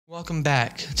Welcome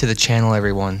back to the channel,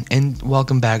 everyone, and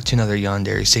welcome back to another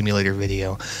Yandere simulator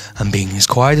video. I'm being as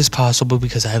quiet as possible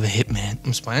because I have a hitman.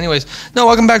 I'm just playing. Anyways,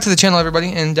 welcome back to the channel,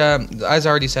 everybody, and as I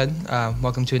already said,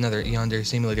 welcome to another Yandere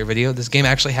simulator video. This game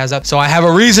actually has up, so I have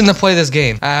a reason to play this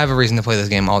game. I have a reason to play this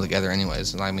game altogether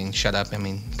anyways. I mean, shut up. I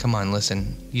mean, come on,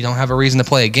 listen. You don't have a reason to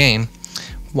play a game.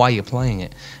 Why are you playing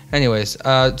it? Anyways,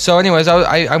 I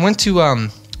went to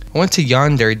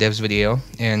Yandere Dev's video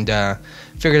and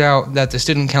figured out that the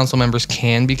student council members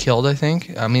can be killed, I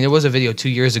think. I mean, it was a video 2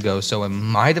 years ago, so it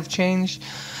might have changed.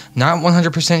 Not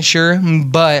 100% sure,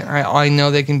 but I know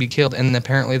they can be killed. And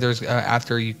apparently there's,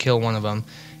 after you kill one of them,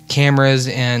 cameras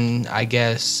and, I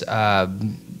guess,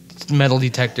 metal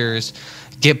detectors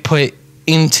get put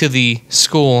into the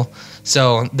school.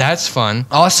 So that's fun.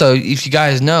 Also, if you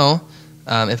guys know,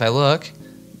 if I look,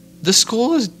 the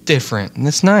school is different, and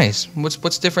it's nice.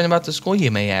 What's different about the school,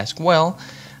 you may ask? Well,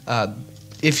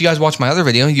 if you guys watch my other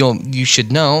video, you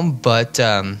should know. But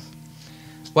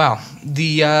wow,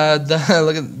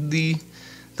 look at the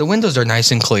windows are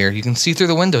nice and clear. You can see through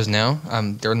the windows now.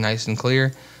 They're nice and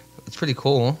clear. It's pretty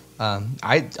cool.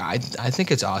 I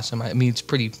think it's awesome. I mean, it's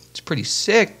pretty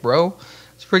sick, bro.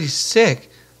 It's pretty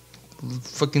sick.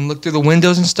 Fucking look through the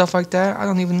windows and stuff like that. I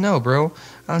don't even know, bro.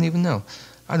 I don't even know,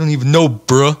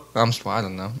 bruh. I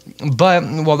don't know. But,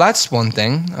 well, that's one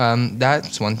thing.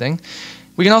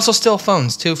 We can also steal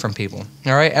phones, too, from people.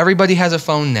 All right? Everybody has a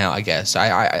phone now, I guess.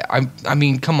 I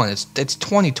mean, come on. It's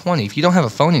 2020. If you don't have a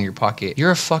phone in your pocket,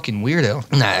 you're a fucking weirdo.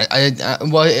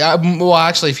 Well,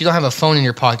 actually, if you don't have a phone in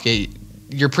your pocket,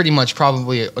 you're pretty much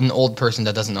probably an old person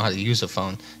that doesn't know how to use a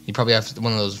phone. You probably have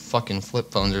one of those fucking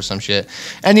flip phones or some shit.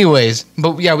 Anyways,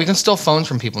 but yeah, we can steal phones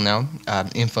from people now.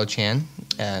 InfoChan,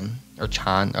 or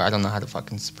Chan, or I don't know how to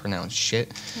fucking pronounce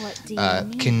shit. What do you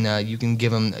mean? You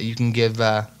can give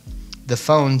the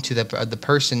phone to the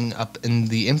person up in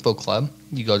the info club.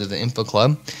 You go to the info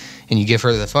club, and you give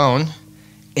her the phone,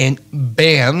 and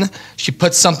bam, she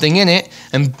puts something in it,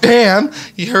 and bam,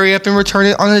 you hurry up and return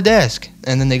it on the desk.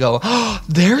 And then they go, oh,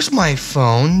 there's my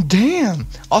phone, damn.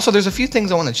 Also, there's a few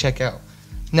things I want to check out.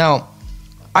 Now,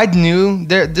 I knew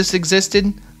this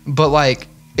existed, but like,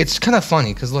 it's kind of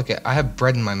funny, because look, I have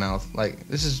bread in my mouth. Like,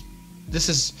 this is,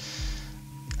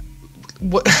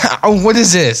 what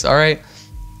is this, all right?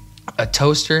 A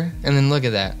toaster, and then look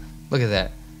at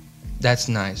that. That's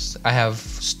nice. I have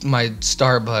my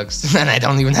Starbucks, and I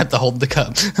don't even have to hold the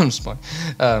cup. I'm just playing.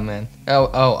 Oh man.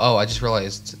 Oh! I just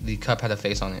realized the cup had a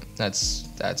face on it. That's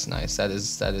nice. That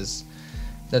is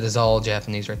all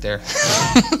Japanese right there.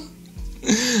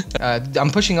 I'm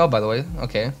pushing O, by the way.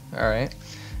 Okay. All right.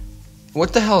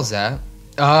 What the hell is that?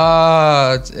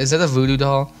 Is that a voodoo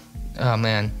doll? Oh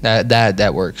man,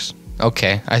 that works.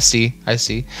 Okay, I see.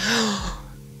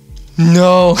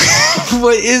 No,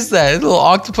 what is that? A little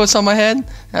octopus on my head?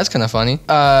 That's kind of funny.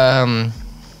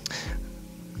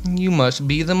 You must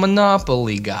be the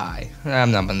Monopoly guy.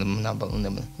 I'm not the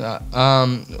Monopoly.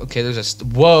 Okay,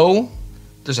 whoa,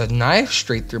 there's a knife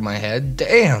straight through my head.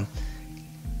 Damn.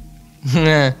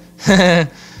 What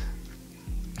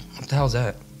the hell's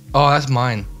that? Oh, that's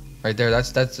mine, right there.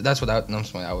 That's what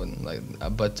I wouldn't like.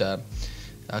 But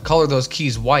color those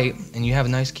keys white, and you have a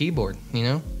nice keyboard. You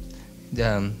know.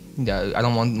 Yeah, I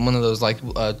don't want one of those like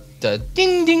the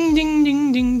ding ding ding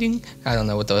ding ding ding. I don't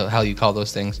know what the hell you call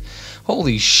those things.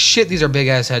 Holy shit, these are big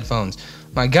ass headphones.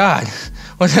 My God,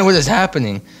 what is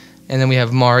happening? And then we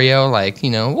have Mario, like, you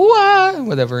know,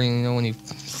 whatever, you know, when he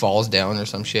falls down or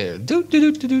some shit. We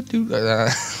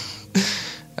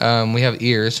have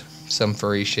ears, some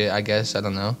furry shit, I guess. I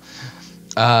don't know.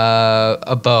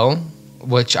 A bow,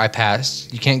 which I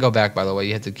passed. You can't go back, by the way.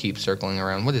 You have to keep circling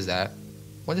around. What is that?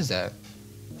 What is that?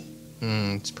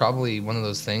 It's probably one of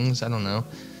those things. I don't know.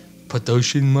 Put those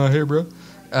shit in my hair, bro.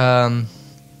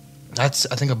 That's,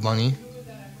 I think, a bunny.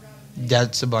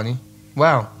 That's a bunny.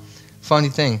 Wow. Funny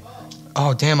thing.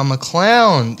 Oh, damn, I'm a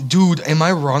clown. Dude, am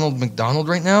I Ronald McDonald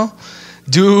right now?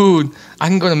 Dude, I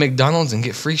can go to McDonald's and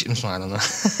get free shit. I don't know.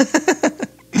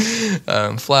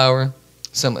 Flower.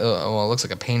 Well, it looks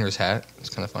like a painter's hat. It's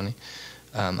kind of funny.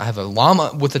 I have a llama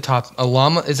with a top. A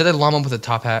llama? Is that a llama with a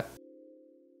top hat?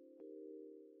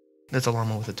 That's a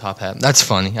llama with a top hat. That's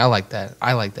funny. I like that.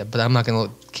 But I'm not going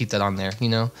to keep that on there, you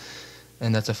know?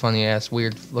 And that's a funny-ass,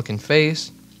 weird-looking face.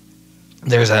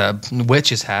 There's a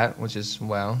witch's hat, which is,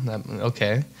 wow.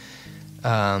 Okay.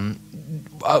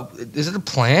 Is it a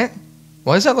plant?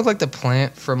 Why does that look like the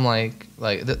plant from, like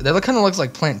that kind of looks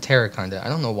like Plant Terror, kind of. I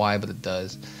don't know why, but it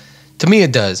does. To me,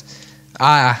 it does.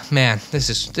 Man, this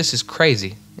is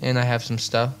crazy. And I have some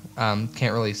stuff.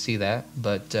 Can't really see that,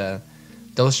 but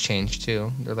those change, too.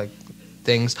 They're like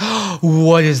things.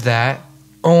 What is that?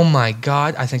 Oh my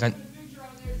god,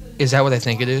 is that what I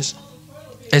think it is?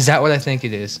 Is that what I think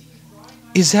it is?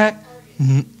 Is that...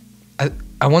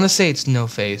 I want to say it's no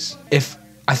face.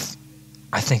 I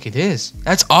think it is.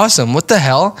 That's awesome. What the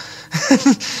hell?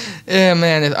 Yeah,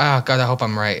 man. Oh god, I hope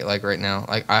I'm right. Like right now.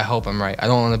 Like I hope I'm right. I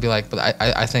don't want to be like, but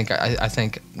I think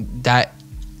that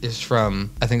is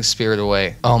from Spirit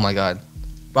Away. Oh my god.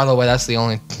 By the way, that's the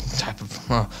only type of.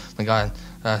 Oh my god.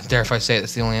 Dare if I say it,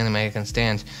 that's the only anime I can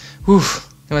stand. Whew.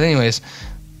 But anyways.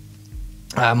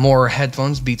 More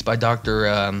headphones. Beats by Doctor.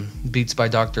 I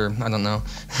don't know.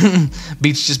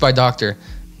 Beats just by Doctor.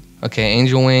 Okay,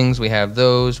 Angel Wings. We have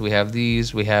those. We have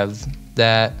these. We have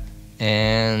that.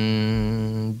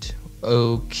 And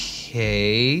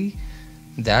okay,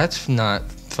 that's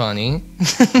not funny.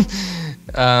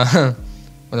 What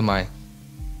am I?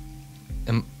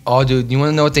 Oh, dude, you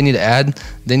want to know what they need to add?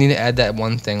 They need to add that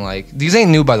one thing. Like these ain't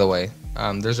new, by the way.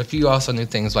 There's a few also new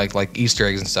things like Easter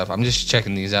eggs and stuff. I'm just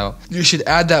checking these out. You should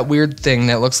add that weird thing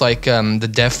that looks like the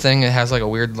death thing. It has like a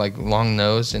weird like long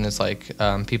nose, and it's like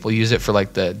people use it for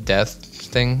like the death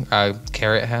thing.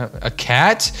 Carrot hat, a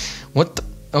cat. What?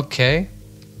 Okay.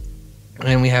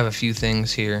 And we have a few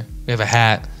things here. We have a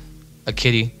hat, a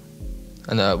kitty,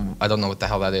 and I don't know what the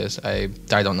hell that is. I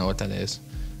don't know what that is.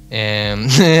 And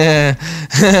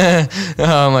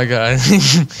oh my god,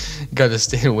 gotta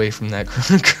stay away from that.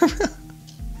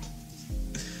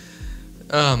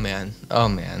 Oh man, oh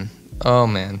man, oh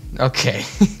man. Okay,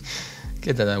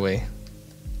 get that away.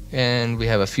 And we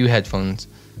have a few headphones,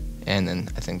 and then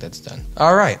I think that's done.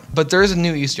 All right, but there is a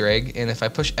new Easter egg, and if I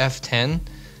push F10,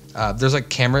 there's like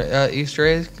camera Easter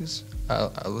eggs.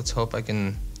 Let's hope I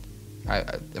can.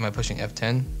 Am I pushing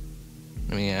F10?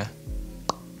 I mean, yeah.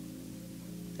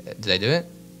 Did I do it?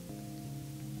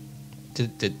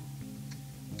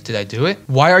 Did I do it?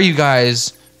 Why are you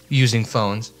guys using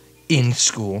phones in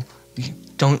school?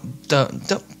 Don't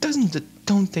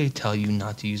they tell you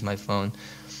not to use my phone?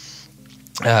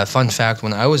 Fun fact: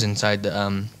 when I was inside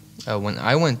when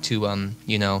I went to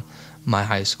my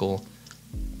high school,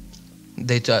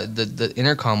 the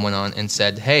intercom went on and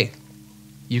said, "Hey,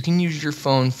 you can use your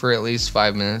phone for at least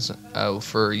 5 minutes.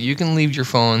 You can leave your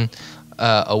phone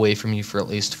away from you for at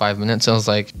least 5 minutes." I was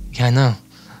like, "Yeah, I know.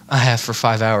 I have for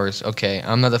 5 hours. Okay,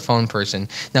 I'm not a phone person.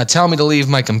 Now tell me to leave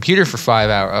my computer for 5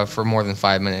 hours for more than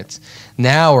 5 minutes.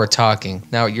 Now we're talking.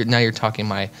 Now you're talking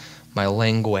my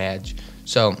language."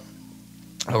 So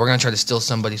we're gonna try to steal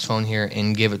somebody's phone here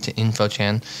and give it to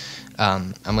InfoChan.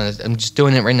 I'm just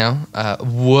doing it right now.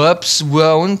 Whoops.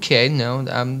 Whoa. Okay. No.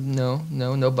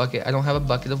 No bucket. I don't have a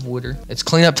bucket of water. It's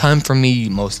cleanup time for me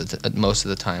most of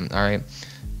the time. All right.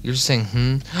 You're just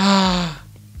saying,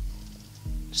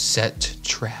 Set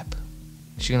trap.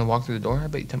 Is she gonna walk through the door? I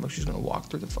bet you $10 she's gonna walk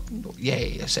through the fucking door.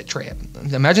 Yay, a set trap.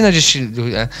 Imagine I just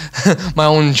my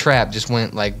own trap just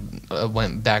went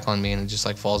back on me and it just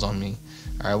like falls on me.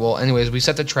 All right. Well, anyways, we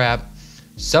set the trap.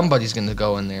 Somebody's gonna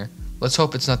go in there. Let's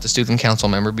hope it's not the student council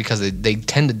member because they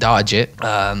tend to dodge it.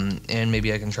 And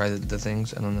maybe I can try the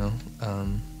things. I don't know.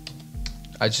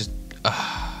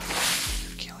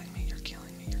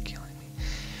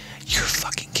 You're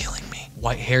fucking killing me.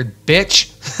 White-haired bitch.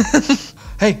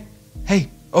 Hey,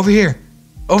 over here.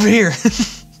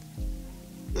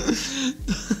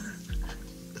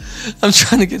 I'm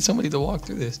trying to get somebody to walk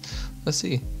through this. Let's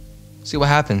see what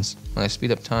happens when I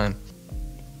speed up time.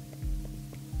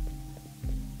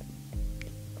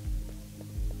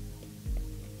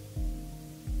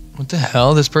 What the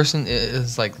hell? This person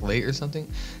is like late or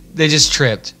something? They just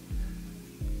tripped.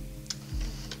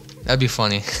 That'd be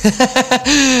funny.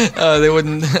 They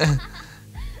wouldn't.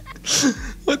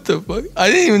 What the fuck? I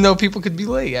didn't even know people could be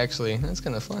late. Actually, that's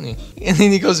kind of funny. And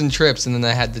then he goes and trips, and then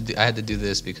I had to do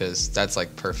this because that's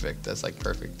like perfect. That's like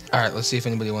perfect. All right, let's see if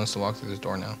anybody wants to walk through this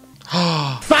door now.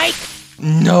 Fight!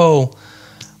 No.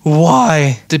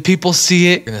 Why? Did people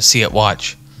see it? You're gonna see it.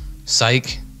 Watch.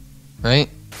 Psych. Right?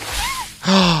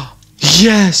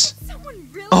 Yes.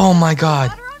 Really Oh my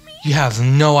god. You have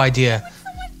no idea.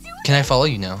 Can I follow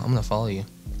you now? I'm gonna follow you.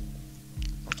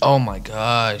 Oh my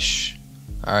gosh.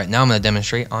 Alright, now I'm gonna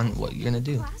demonstrate on what you're gonna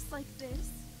do.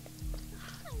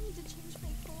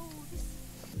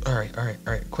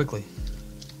 Alright, quickly.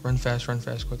 Run fast,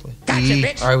 quickly. Gotcha,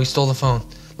 bitch. Alright, we stole the phone.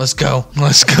 Let's go.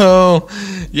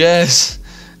 Yes.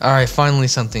 Alright, finally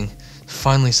something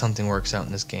works out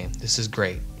in this game. This is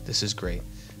great.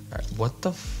 Alright, what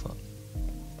the fuck?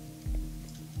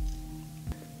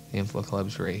 The info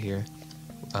club's right here.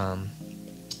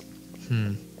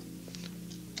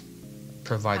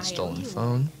 Provide stolen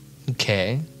phone.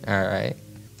 Okay. All right.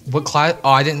 What class? Oh,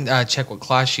 I didn't check what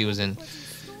class she was in.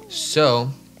 So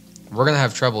we're gonna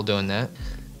have trouble doing that.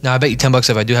 Now I bet you $10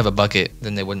 if I do have a bucket,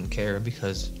 then they wouldn't care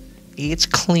because it's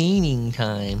cleaning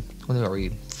time. What are we,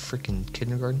 freaking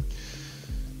kindergarten?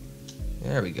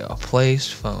 There we go. Place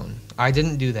phone. I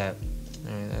didn't do that.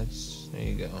 All right, there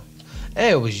you go.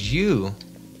 Hey, it was you.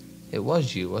 It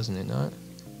was you, wasn't it not?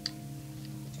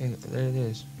 Hey, there it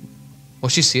is. Will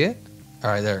she see it? All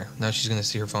right, there. Now she's gonna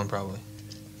see her phone probably.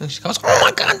 And she goes, "Oh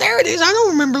my God, there it is! I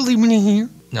don't remember leaving it here."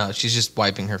 No, she's just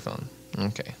wiping her phone.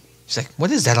 Okay. She's like,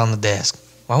 "What is that on the desk?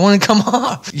 Why won't it come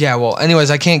off?" Yeah. Well,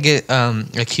 anyways, I can't get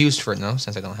accused for it now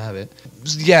since I don't have it.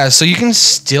 Yeah. So you can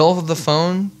steal the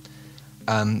phone.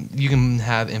 You can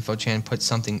have InfoChan put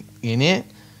something in it.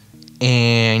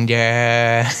 And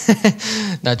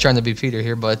not trying to be Peter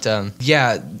here, but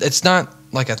yeah, it's not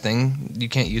like a thing. You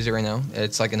can't use it right now.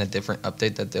 It's like in a different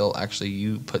update that they'll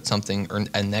actually put something, or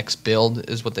a next build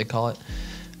is what they call it,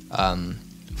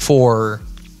 for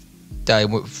that,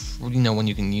 when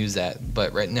you can use that.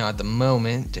 But right now at the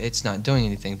moment, it's not doing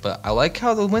anything. But I like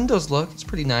how the windows look. It's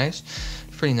pretty nice,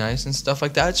 and stuff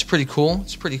like that. It's pretty cool.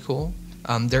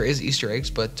 There is Easter eggs,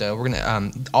 but we're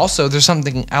gonna also there's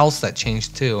something else that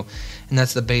changed too, and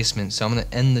that's the basement. So I'm gonna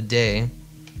end the day,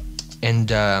 and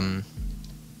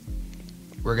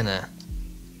we're gonna.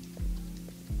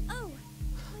 Oh,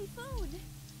 my phone.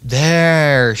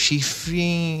 There,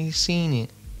 seen it.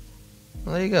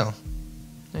 Well, there you go.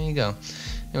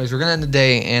 Anyways, we're gonna end the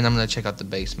day, and I'm gonna check out the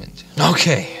basement.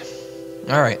 Okay.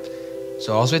 All right.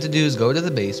 So all we have to do is go to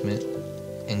the basement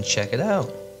and check it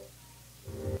out.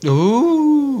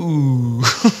 Ooh.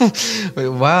 Wait,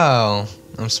 wow.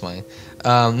 I'm smiling.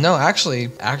 No,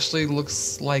 actually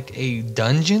looks like a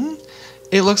dungeon.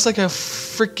 It looks like a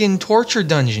freaking torture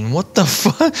dungeon. What the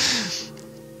fuck?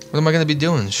 What am I gonna be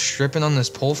doing? Stripping on this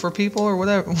pole for people or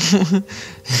whatever?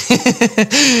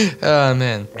 Oh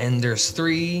man. And there's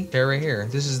 3 chair right here.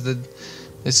 This is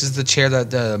the chair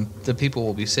that the people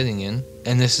will be sitting in,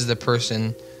 and this is the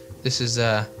person. This is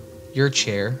your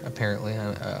chair apparently.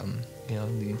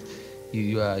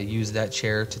 You use that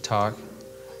chair to talk,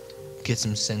 get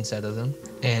some sense out of them.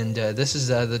 And this is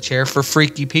the chair for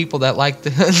freaky people that like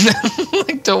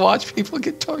to watch people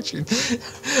get tortured.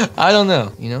 I don't know,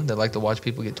 that like to watch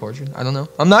people get tortured. I don't know.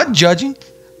 I'm not judging.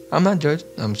 I'm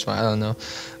sorry, I don't know.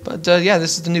 But yeah,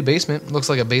 this is the new basement. Looks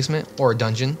like a basement or a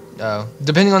dungeon,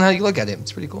 depending on how you look at it.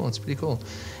 It's pretty cool.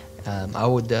 I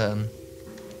would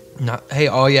not. Hey,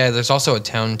 oh yeah, there's also a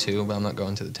town too, but I'm not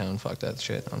going to the town. Fuck that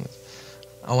shit.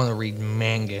 I want to read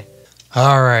manga.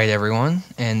 All right, everyone,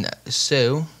 and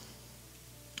so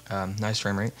nice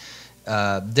frame rate.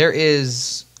 There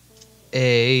is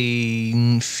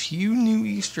a few new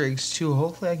Easter eggs too.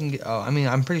 Hopefully, I can get. Oh, I mean,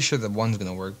 I'm pretty sure that one's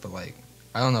gonna work, but like,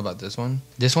 I don't know about this one.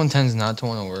 This one tends not to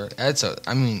want to work.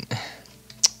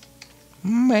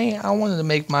 Man, I wanted to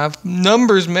make my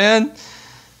numbers, man.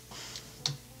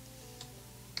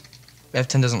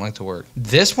 F10 doesn't like to work.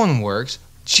 This one works.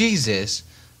 Jesus.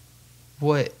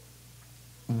 What?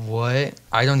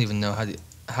 I don't even know how do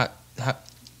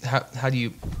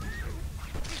you.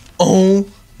 Oh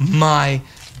my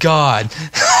God.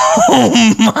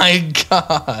 Oh my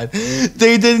God.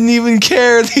 They didn't even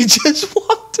care. They just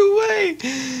walked away.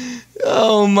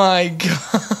 Oh my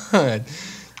God.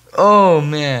 Oh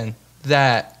man.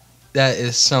 That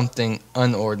is something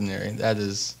unordinary. That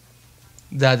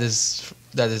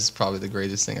is probably the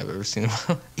greatest thing I've ever seen.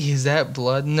 Is that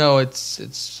blood? No,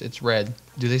 it's red.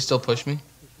 Do they still push me?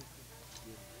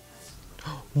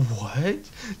 What?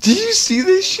 Did you see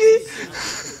this shit?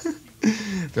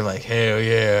 They're like, hell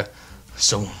yeah,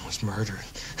 someone was murdered.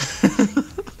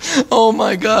 Oh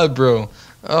my God, bro.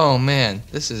 Oh man,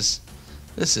 this is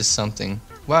something.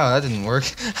 Wow, that didn't work.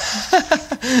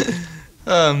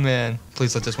 Oh man,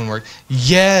 please let this one work.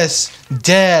 Yes,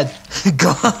 dead,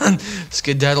 gone,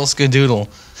 skedaddle, skadoodle.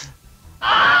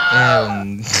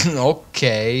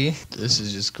 Okay, this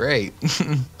is just great.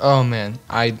 Oh man,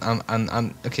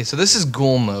 I'm okay. So this is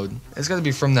Ghoul mode. It's got to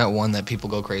be from that one that people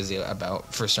go crazy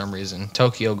about for some reason.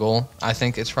 Tokyo Ghoul. I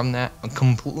think it's from that. I'm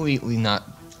completely not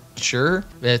sure.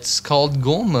 It's called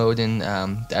Ghoul mode, and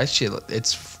that shit.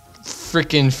 It's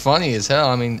freaking funny as hell.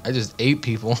 I mean, I just ate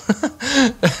people.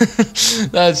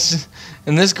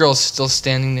 And this girl's still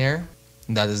standing there.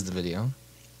 That is the video.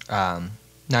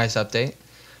 Nice update.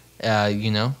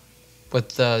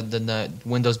 With the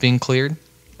windows being cleared.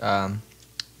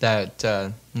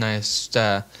 That nice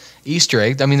Easter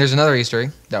egg. I mean, there's another Easter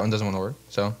egg. That one doesn't want to work,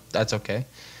 so that's okay.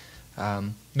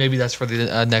 Maybe that's for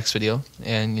the next video,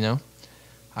 and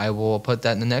I will put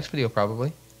that in the next video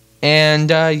probably. And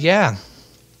yeah.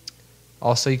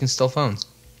 Also, you can steal phones.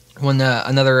 When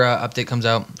another update comes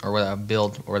out, or what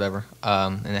build, or whatever,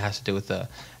 and it has to do with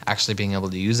actually being able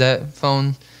to use that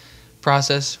phone,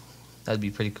 process. That'd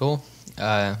be pretty cool.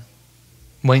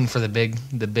 Waiting for the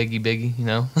biggie, you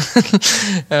know.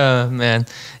 Man.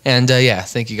 And yeah,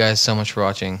 thank you guys so much for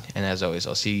watching. And as always,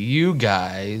 I'll see you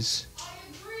guys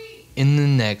in the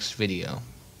next video.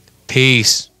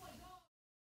 Peace.